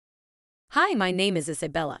Hi, my name is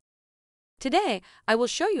Isabella. Today, I will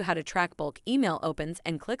show you how to track bulk email opens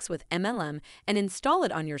and clicks with MLM and install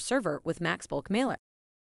it on your server with Max Bulk Mailer.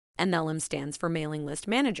 MLM stands for Mailing List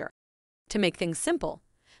Manager. To make things simple,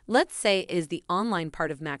 let's say it is the online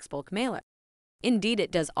part of Max Bulk Mailer. Indeed, it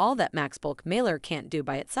does all that Max Bulk Mailer can't do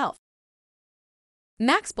by itself.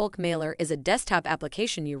 Max Bulk Mailer is a desktop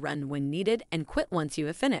application you run when needed and quit once you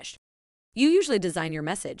have finished. You usually design your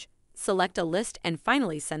message, select a list, and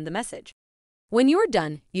finally send the message. When you are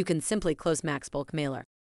done, you can simply close Max Bulk Mailer.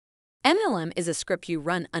 MLM is a script you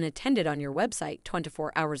run unattended on your website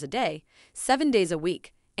 24 hours a day, 7 days a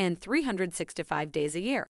week, and 365 days a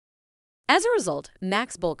year. As a result,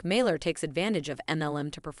 Max Bulk Mailer takes advantage of MLM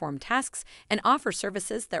to perform tasks and offer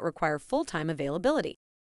services that require full-time availability.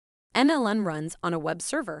 MLM runs on a web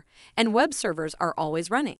server, and web servers are always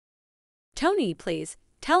running. Tony, please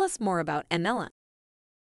tell us more about MLM.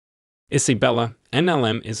 Isabella,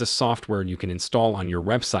 MLM is a software you can install on your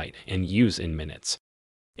website and use in minutes.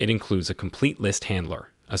 It includes a complete list handler,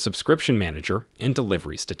 a subscription manager, and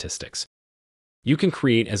delivery statistics. You can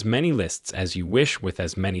create as many lists as you wish with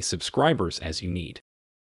as many subscribers as you need.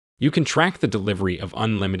 You can track the delivery of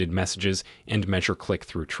unlimited messages and measure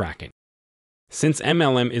click-through tracking. Since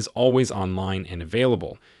MLM is always online and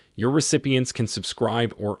available, your recipients can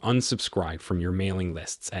subscribe or unsubscribe from your mailing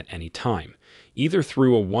lists at any time, either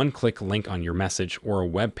through a one-click link on your message or a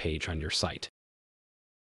web page on your site.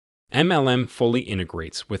 MLM fully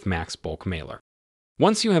integrates with Max Bulk Mailer.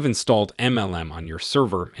 Once you have installed MLM on your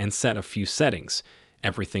server and set a few settings,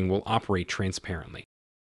 everything will operate transparently.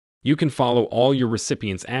 You can follow all your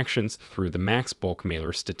recipients' actions through the Max Bulk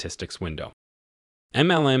Mailer statistics window.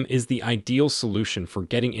 MLM is the ideal solution for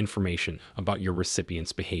getting information about your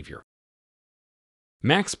recipients' behavior.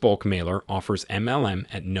 Max Bulk Mailer offers MLM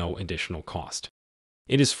at no additional cost.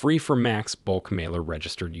 It is free for Max Bulk Mailer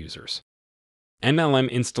registered users. MLM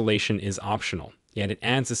installation is optional, yet it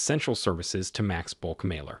adds essential services to Max Bulk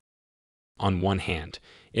Mailer. On one hand,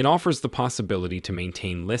 it offers the possibility to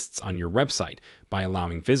maintain lists on your website by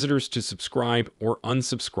allowing visitors to subscribe or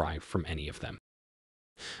unsubscribe from any of them.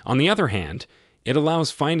 On the other hand, it allows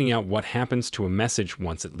finding out what happens to a message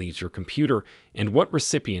once it leaves your computer and what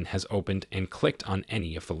recipient has opened and clicked on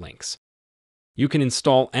any of the links. You can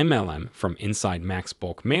install MLM from inside Max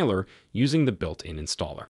Bulk Mailer using the built-in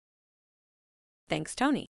installer. Thanks,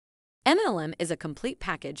 Tony. MLM is a complete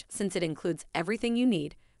package since it includes everything you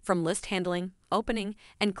need, from list handling, opening,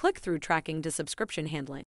 and click-through tracking to subscription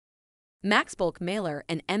handling. Max Bulk Mailer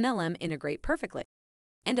and MLM integrate perfectly.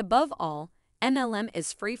 And above all, MLM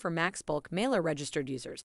is free for Max Bulk Mailer registered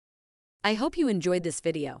users. I hope you enjoyed this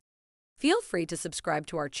video. Feel free to subscribe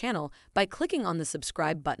to our channel by clicking on the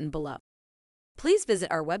subscribe button below. Please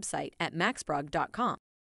visit our website at maxbrog.com.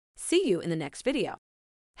 See you in the next video.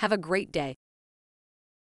 Have a great day.